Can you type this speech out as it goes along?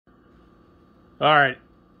All right,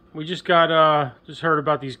 we just heard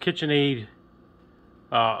about these KitchenAid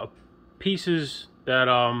pieces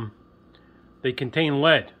that they contain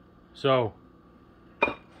lead. So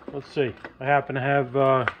let's see. I happen to have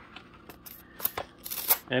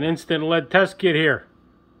an instant lead test kit here.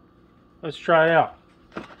 Let's try it out.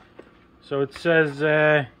 So it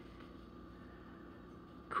says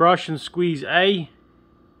crush and squeeze A,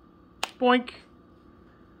 boink,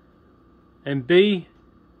 and B,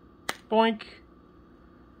 boink.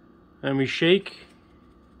 And we shake.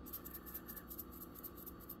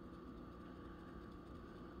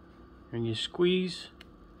 And you squeeze.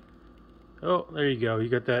 Oh, there you go. You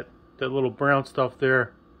got that little brown stuff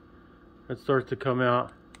there. That starts to come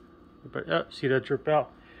out. But oh, see that drip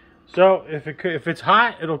out? So if it's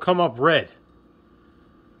hot, it'll come up red.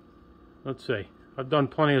 Let's see. I've done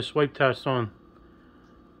plenty of swipe tests on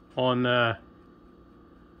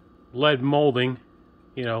lead molding,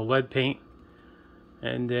 you know, lead paint.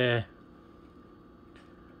 And if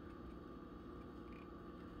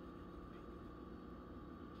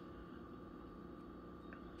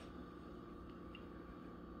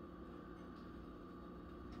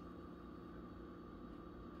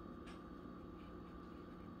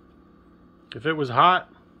it was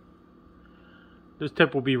hot, this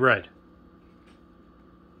tip will be red.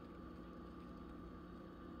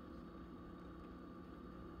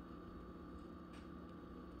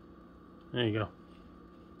 There you go.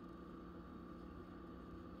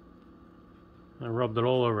 I rubbed it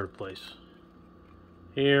all over the place.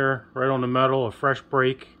 Here, right on the metal, a fresh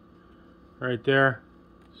break. Right there.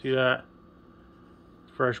 See that?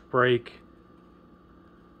 Fresh break.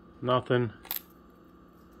 Nothing.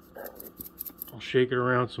 I'll shake it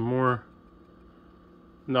around some more.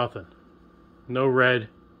 Nothing. No red.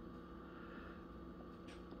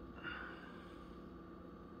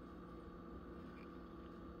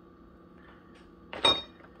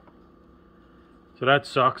 So that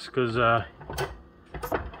sucks because there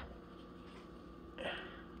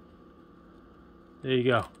you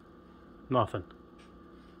go. Nothing.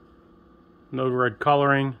 No red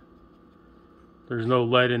coloring. There's no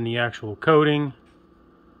lead in the actual coating.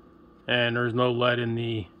 And there's no lead in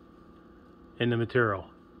the material.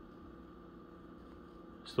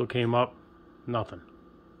 Still came up. Nothing.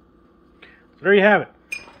 So there you have it.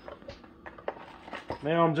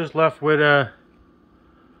 Now I'm just left with a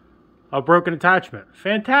broken attachment.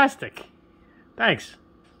 Fantastic. Thanks.